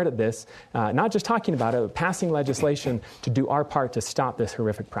working hard at this, not just talking about it, but passing legislation to do our part to stop this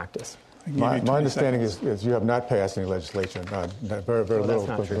horrific practice. My understanding is you have not passed any legislation. Very little. That's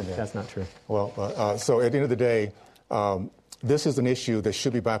not true. That's not true. Well, so at the end of the day, this is an issue that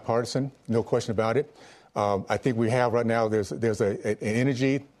should be bipartisan, no question about it. I think we have right now, there's an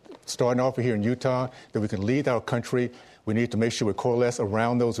energy starting off here in Utah that we can lead our country. We need to make sure we coalesce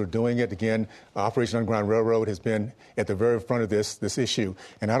around those who are doing it. Again, Operation Underground Railroad has been at the very front of this issue.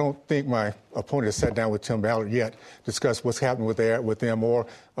 And I don't think my opponent has sat down with Tim Ballard yet to discuss what's happening with them or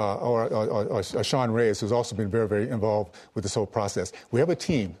Sean Reyes, who's also been very, very involved with this whole process. We have a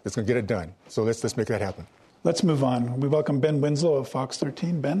team that's going to get it done. So let's make that happen. Let's move on. We welcome Ben Winslow of Fox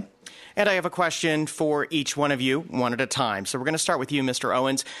 13. Ben? And I have a question for each one of you, one at a time. So we're going to start with you, Mr.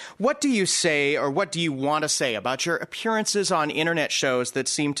 Owens. What do you say, or what do you want to say about your appearances on internet shows that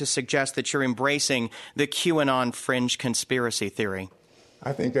seem to suggest that you're embracing the QAnon fringe conspiracy theory?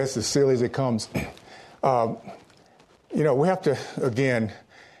 I think that's as silly as it comes. We have to, again,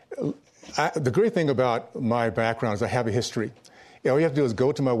 the great thing about my background is I have a history. All you have to do is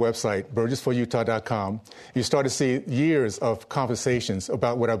go to my website, burgessforutah.com. You start to see years of conversations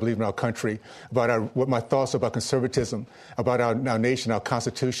about what I believe in our country, about what my thoughts are about conservatism, about our nation, our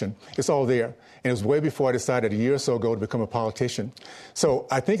Constitution. It's all there. And it was way before I decided a year or so ago to become a politician. So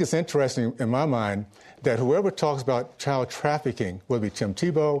I think it's interesting in my mind that whoever talks about child trafficking, whether it be Tim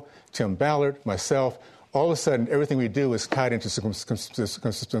Tebow, Tim Ballard, myself, all of a sudden, everything we do is tied into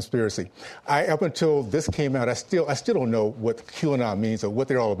conspiracy. Up until this came out, I still don't know what QAnon means or what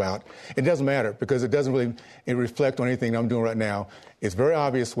they're all about. It doesn't matter because it doesn't really reflect on anything I'm doing right now. It's very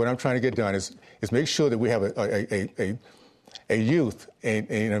obvious what I'm trying to get done is make sure that we have a youth, an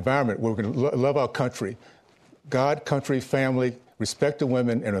environment where we're going to love our country, God, country, family, respect to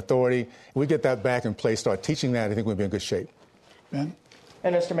women and authority. If we get that back in place, start teaching that, I think we'll be in good shape. Ben?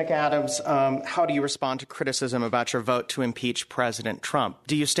 And Mr. McAdams, how do you respond to criticism about your vote to impeach President Trump?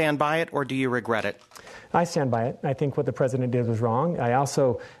 Do you stand by it or do you regret it? I stand by it. I think what the president did was wrong. I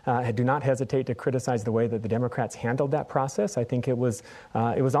also do not hesitate to criticize the way that the Democrats handled that process. I think it was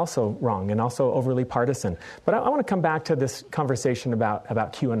also wrong and also overly partisan. But I want to come back to this conversation about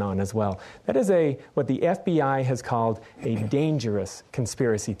QAnon as well. That is what the FBI has called a dangerous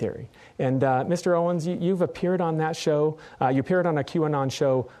conspiracy theory. And Mr. Owens, you've appeared on that show. You appeared on a QAnon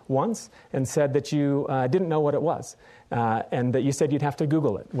show once and said that you didn't know what it was. And that you said you'd have to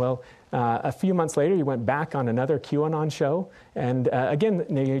Google it. Well, a few months later, you went back on another QAnon show. And again,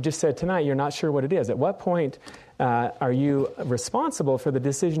 you just said tonight you're not sure what it is. At what point are you responsible for the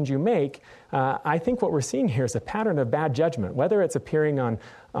decisions you make? I think what we're seeing here is a pattern of bad judgment, whether it's appearing on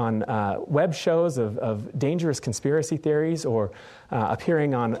web shows of dangerous conspiracy theories or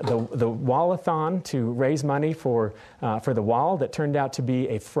appearing on the Wall-a-thon to raise money for the wall that turned out to be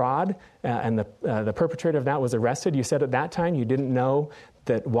a fraud, and the perpetrator of that was arrested. You said at that time you didn't know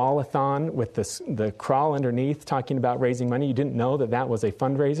that Wall-a-thon with the crawl underneath talking about raising money, you didn't know that was a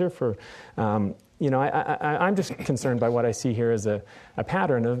fundraiser for... I'm just concerned by what I see here as a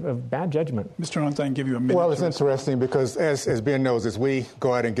pattern of bad judgment. Mr. Owens, I can give you a minute. Well, it's interesting because, as Ben knows, as we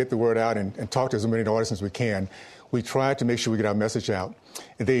go out and get the word out and talk to as many audiences as we can, we try to make sure we get our message out.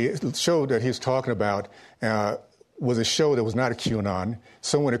 The show that he's talking about was a show that was not a QAnon.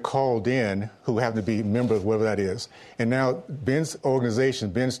 Someone had called in who happened to be a member of whatever that is. And now Ben's organization,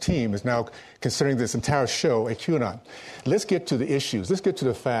 Ben's team, is now considering this entire show a QAnon. Let's get to the issues. Let's get to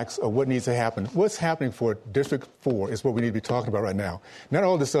the facts of what needs to happen. What's happening for District 4 is what we need to be talking about right now. Not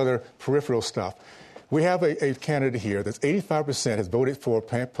all this other peripheral stuff. We have a candidate here that's 85% has voted for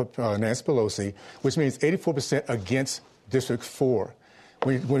Nancy Pelosi, which means 84% against District 4.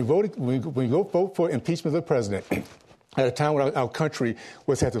 When we go vote for impeachment of the president, at a time when our country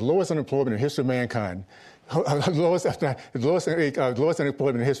had the lowest unemployment in the history of mankind, lowest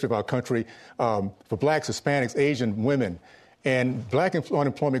unemployment in the history of our country for blacks, Hispanics, Asian women, and black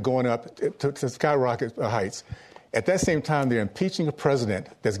unemployment going up to skyrocket heights. At that same time, they're impeaching a president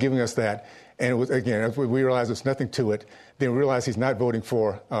that's giving us that. And it was, again, we realize there's nothing to it. Then we realize he's not voting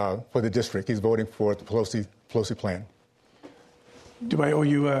for the district. He's voting for the Pelosi plan. Do I owe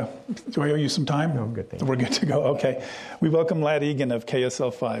you some time? No, good thing. We're good to go. Okay. We welcome Lad Egan of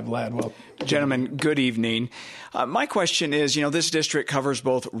KSL5. Lad, well. Gentlemen, good evening. My question is, this district covers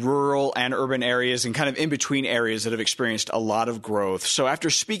both rural and urban areas and kind of in between areas that have experienced a lot of growth. So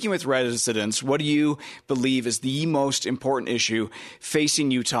after speaking with residents, what do you believe is the most important issue facing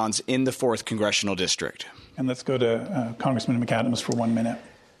Utahns in the 4th Congressional District? And let's go to Congressman McAdams for 1 minute.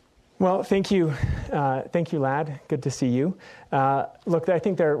 Well, thank you, Lad. Good to see you. Look, I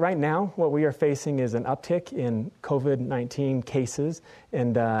think right now what we are facing is an uptick in COVID-19 cases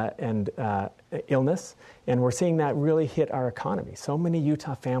and illness, and we're seeing that really hit our economy. So many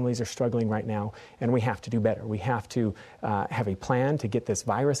Utah families are struggling right now, and we have to do better. We have to have a plan to get this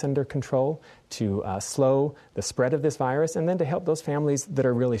virus under control, to slow the spread of this virus, and then to help those families that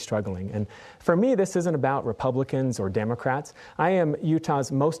are really struggling. And for me, this isn't about Republicans or Democrats. I am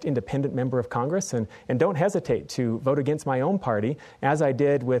Utah's most independent member of Congress, and don't hesitate to vote against my own party, as I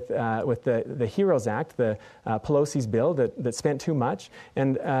did with the HEROES Act, the Pelosi's bill that spent too much,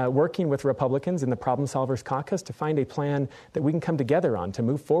 and working with Republicans in the Problem Solvers Caucus to find a plan that we can come together on to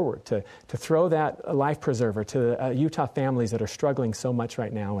move forward, to throw that life preserver to Utah families that are struggling so much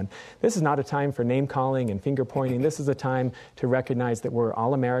right now. And this is not a time for name-calling and finger-pointing. This is a time to recognize that we're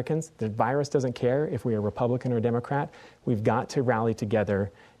all Americans. The virus doesn't care if we are Republican or Democrat. We've got to rally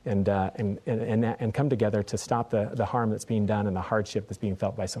together and come together to stop the harm that's being done and the hardship that's being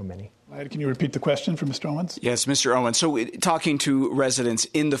felt by so many. Can you repeat the question for Mr. Owens? Yes, Mr. Owens. So talking to residents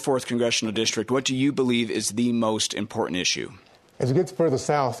in the 4th Congressional District, what do you believe is the most important issue? As we get further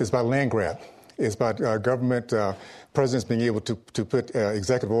south, it's about land grab. It's about government presidents being able to put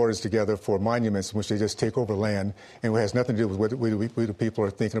executive orders together for monuments in which they just take over land, and it has nothing to do with what we the people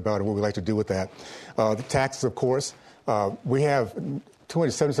are thinking about and what we like to do with that. The taxes, of course. We have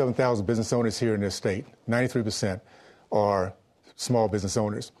 277,000 business owners here in this state. 93% are small business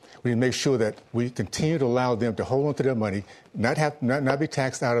owners. We need to make sure that we continue to allow them to hold on to their money, not be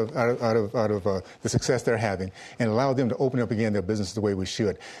taxed out of the success they're having, and allow them to open up again their business the way we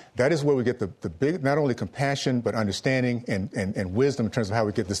should. That is where we get the big, not only compassion, but understanding and wisdom in terms of how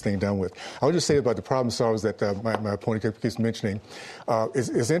we get this thing done with. I would just say about the problem solvers that my opponent keeps mentioning.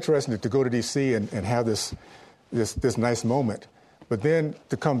 It's interesting to go to D.C. and have this nice moment, but then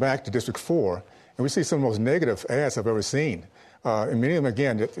to come back to District 4, and we see some of the most negative ads I've ever seen. And many of them,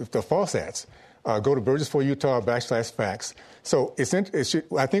 again, the false ads. Go to Burgess for Utah /facts. So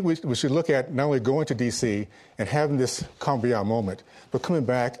I think we should look at not only going to D.C. and having this come beyond moment, but coming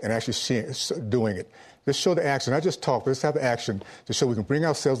back and actually doing it. Let's show the action, not just talk, but let's have the action to show we can bring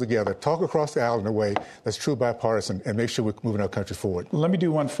ourselves together, talk across the aisle in a way that's true bipartisan, and make sure we're moving our country forward. Let me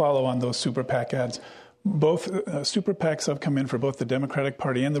do one follow on those super PAC ads. Both super PACs have come in for both the Democratic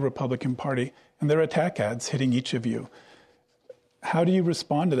Party and the Republican Party, and they're attack ads hitting each of you. How do you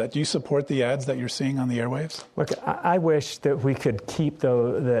respond to that? Do you support the ads that you're seeing on the airwaves? Look, I wish that we could keep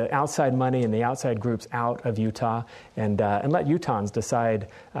the outside money and the outside groups out of Utah and let Utahns decide.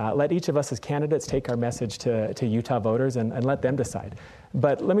 Let each of us as candidates take our message to Utah voters and let them decide.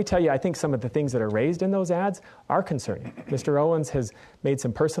 But let me tell you, I think some of the things that are raised in those ads are concerning. Mr. Owens has made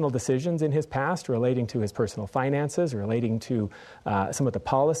some personal decisions in his past relating to his personal finances, relating to some of the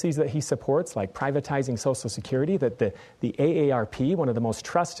policies that he supports, like privatizing Social Security, that the AARP, one of the most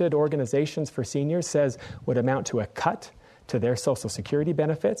trusted organizations for seniors, says would amount to a cut to their Social Security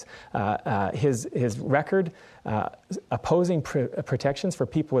benefits. His record opposing protections for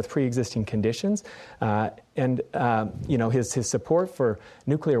people with pre-existing conditions, and his support for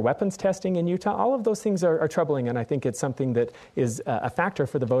nuclear weapons testing in Utah. All of those things are troubling, and I think it's something that is a factor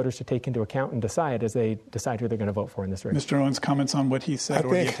for the voters to take into account and decide as they decide who they're going to vote for in this race. Mr. Owens, comments on what he said?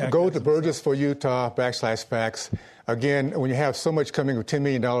 I think go to Burgess for Utah /facts. Again, when you have so much coming with $10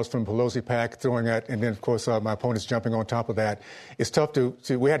 million from Pelosi PAC throwing at, and then, of course, my opponent's jumping on top of that, it's tough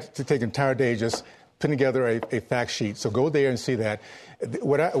we had to take an entire day just putting together a fact sheet. So go there and see that.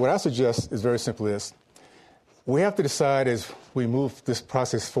 What I suggest is very simple this. We have to decide as we move this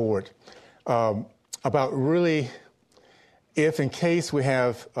process forward about really if in case we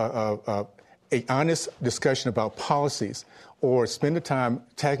have an honest discussion about policies or spend the time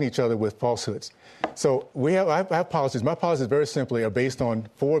tagging each other with falsehoods. So I have policies. My policies very simply are based on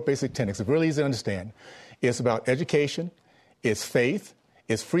 4 basic tenets. It's really easy to understand. It's about education, it's faith,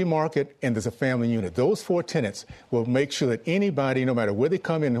 it's free market, and there's a family unit. Those four tenets will make sure that anybody, no matter where they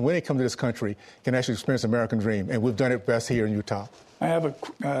come in and when they come to this country, can actually experience the American dream. And we've done it best here in Utah. I have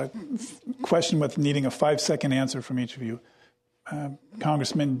a question with needing a 5-second answer from each of you.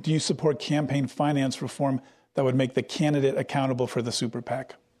 Congressman, do you support campaign finance reform that would make the candidate accountable for the super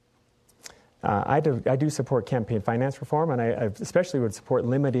PAC? I do support campaign finance reform, and I especially would support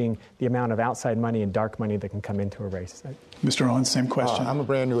limiting the amount of outside money and dark money that can come into a race. Mr. Owens, same question. I'm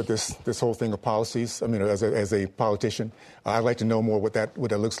brand new at this whole thing of policies. I mean, as a politician, I'd like to know more what that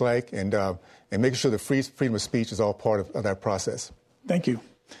looks like, and making sure that freedom of speech is all part of that process. Thank you.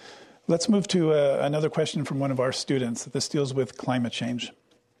 Let's move to another question from one of our students. This deals with climate change.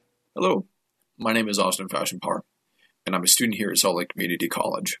 Hello, my name is Austin Fashionpar, and I'm a student here at Salt Lake Community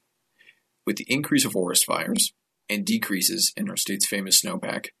College. With the increase of forest fires and decreases in our state's famous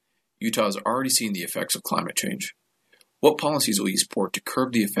snowpack, Utah is already seeing the effects of climate change. What policies will you support to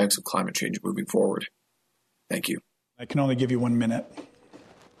curb the effects of climate change moving forward? Thank you. I can only give you 1 minute.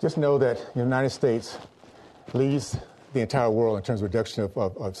 Just know that the United States leads the entire world in terms of reduction of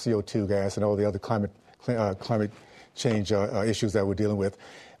CO2 gas and all the other climate change issues that we're dealing with.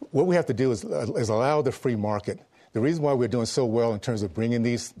 What we have to do is allow the free market. The reason why we're doing so well in terms of bringing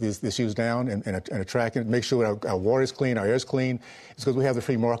these issues down and attracting, make sure our water is clean, our air is clean, is because we have the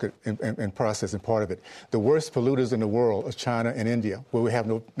free market and process and part of it. The worst polluters in the world are China and India, where we have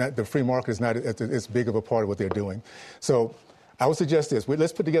the free market is not as big of a part of what they're doing. So I would suggest this.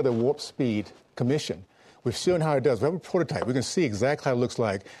 Let's put together a warp speed commission. We've shown how it does. We have a prototype. We can see exactly how it looks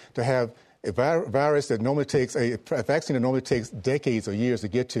like to have a virus that normally takes a vaccine that normally takes decades or years to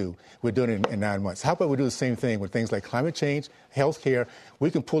get to. We're doing it in 9 months. How about we do the same thing with things like climate change, healthcare?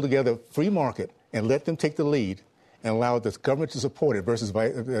 We can pull together free market and let them take the lead and allow the government to support it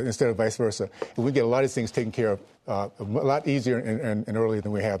instead of vice versa. And we get a lot of these things taken care of a lot easier and earlier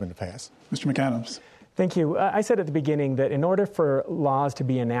than we have in the past. Mr. McAdams. Thank you. I said at the beginning that in order for laws to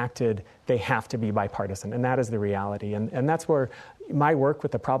be enacted, they have to be bipartisan, and that is the reality. And that's where my work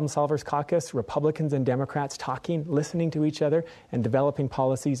with the Problem Solvers Caucus, Republicans and Democrats talking, listening to each other, and developing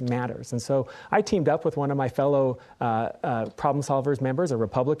policies matters. And so I teamed up with one of my fellow Problem Solvers members, a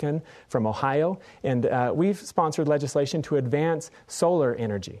Republican from Ohio, and we've sponsored legislation to advance solar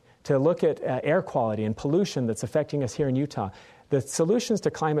energy, to look at air quality and pollution that's affecting us here in Utah. The solutions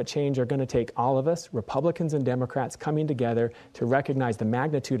to climate change are going to take all of us, Republicans and Democrats, coming together to recognize the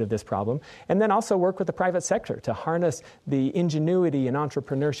magnitude of this problem, and then also work with the private sector to harness the ingenuity and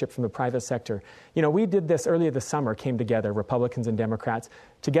entrepreneurship from the private sector. You know, we did this earlier this summer, came together, Republicans and Democrats,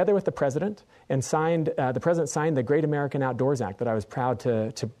 together with the president, and the president signed the Great American Outdoors Act that I was proud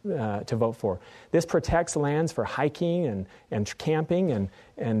to vote for. This protects lands for hiking and camping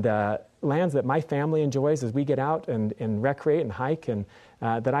and lands that my family enjoys as we get out and recreate and hike, and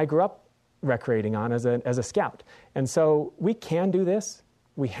that I grew up recreating on as a scout. And so we can do this.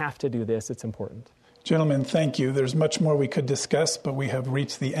 We have to do this. It's important. Gentlemen, thank you. There's much more we could discuss, but we have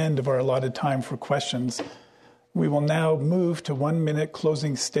reached the end of our allotted time for questions. We will now move to 1-minute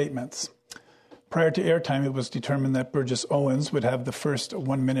closing statements. Prior to airtime, it was determined that Burgess Owens would have the first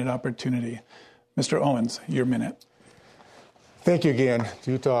 1-minute opportunity. Mr. Owens, your minute. Thank you again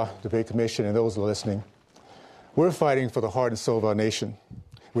to Utah Debate Commission and those listening. We're fighting for the heart and soul of our nation.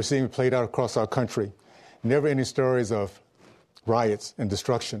 We're seeing it played out across our country. Never-ending stories of riots and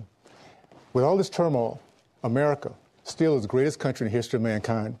destruction. With all this turmoil, America still is the greatest country in the history of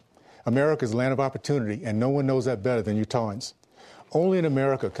mankind. America is a land of opportunity, and no one knows that better than Utahns. Only in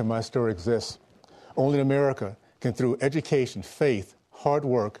America can my story exist. Only in America can, through education, faith, hard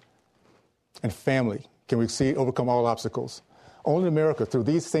work, and family, can we overcome all obstacles. Only in America, through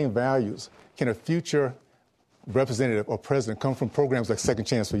these same values, can a future representative or president come from programs like Second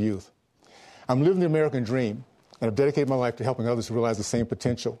Chance for Youth. I'm living the American dream, and I've dedicated my life to helping others realize the same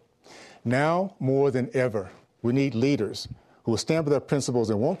potential. Now, more than ever, we need leaders who will stand by their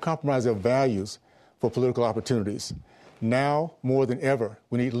principles and won't compromise their values for political opportunities. Now, more than ever,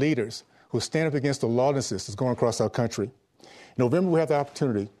 we need leaders who stand up against the lawlessness that's going across our country. In November, we have the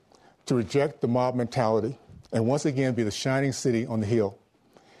opportunity to reject the mob mentality and once again be the shining city on the hill.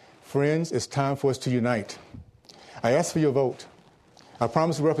 Friends, it's time for us to unite. I ask for your vote. I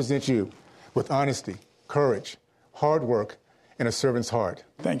promise to represent you with honesty, courage, hard work, and a servant's heart.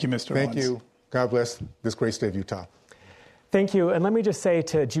 Thank you, Mr. Thank Owens. you. God bless this great state of Utah. Thank you. And let me just say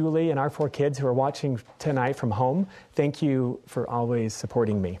to Julie and our 4 kids who are watching tonight from home, thank you for always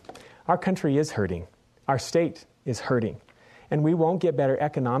supporting me. Our country is hurting. Our state is hurting. And we won't get better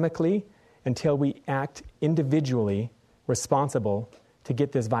economically until we act individually responsible to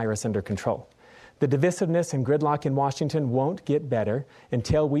get this virus under control. The divisiveness and gridlock in Washington won't get better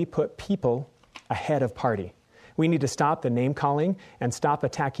until we put people ahead of party. We need to stop the name-calling and stop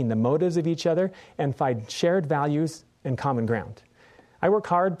attacking the motives of each other and find shared values and common ground. I work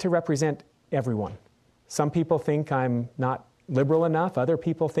hard to represent everyone. Some people think I'm not liberal enough. Other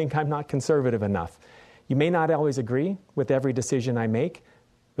people think I'm not conservative enough. You may not always agree with every decision I make,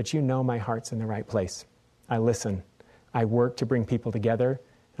 but you know my heart's in the right place. I listen. I work to bring people together,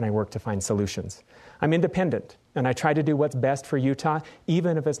 and I work to find solutions. I'm independent, and I try to do what's best for Utah,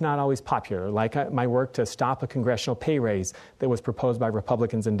 even if it's not always popular, like my work to stop a congressional pay raise that was proposed by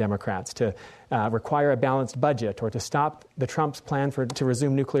Republicans and Democrats, to require a balanced budget, or to stop the Trump's plan to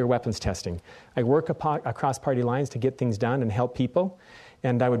resume nuclear weapons testing. I work across party lines to get things done and help people,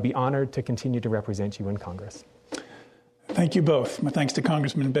 and I would be honored to continue to represent you in Congress. Thank you both. My thanks to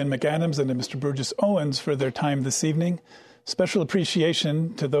Congressman Ben McAdams and to Mr. Burgess Owens for their time this evening. Special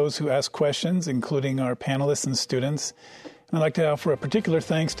appreciation to those who asked questions, including our panelists and students. And I'd like to offer a particular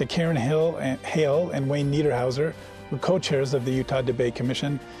thanks to Karen Hale and Wayne Niederhauser, who co-chairs of the Utah Debate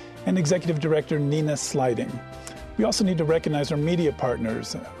Commission, and Executive Director Nina Sliding. We also need to recognize our media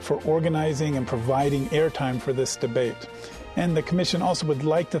partners for organizing and providing airtime for this debate. And the Commission also would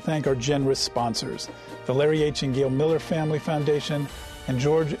like to thank our generous sponsors, the Larry H. and Gail Miller Family Foundation and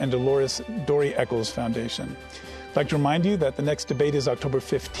George and Dolores Dory Eccles Foundation. I'd like to remind you that the next debate is October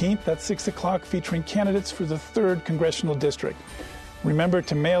 15th at 6 o'clock, featuring candidates for the 3rd Congressional District. Remember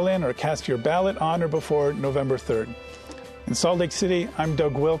to mail in or cast your ballot on or before November 3rd. In Salt Lake City, I'm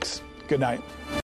Doug Wilkes. Good night.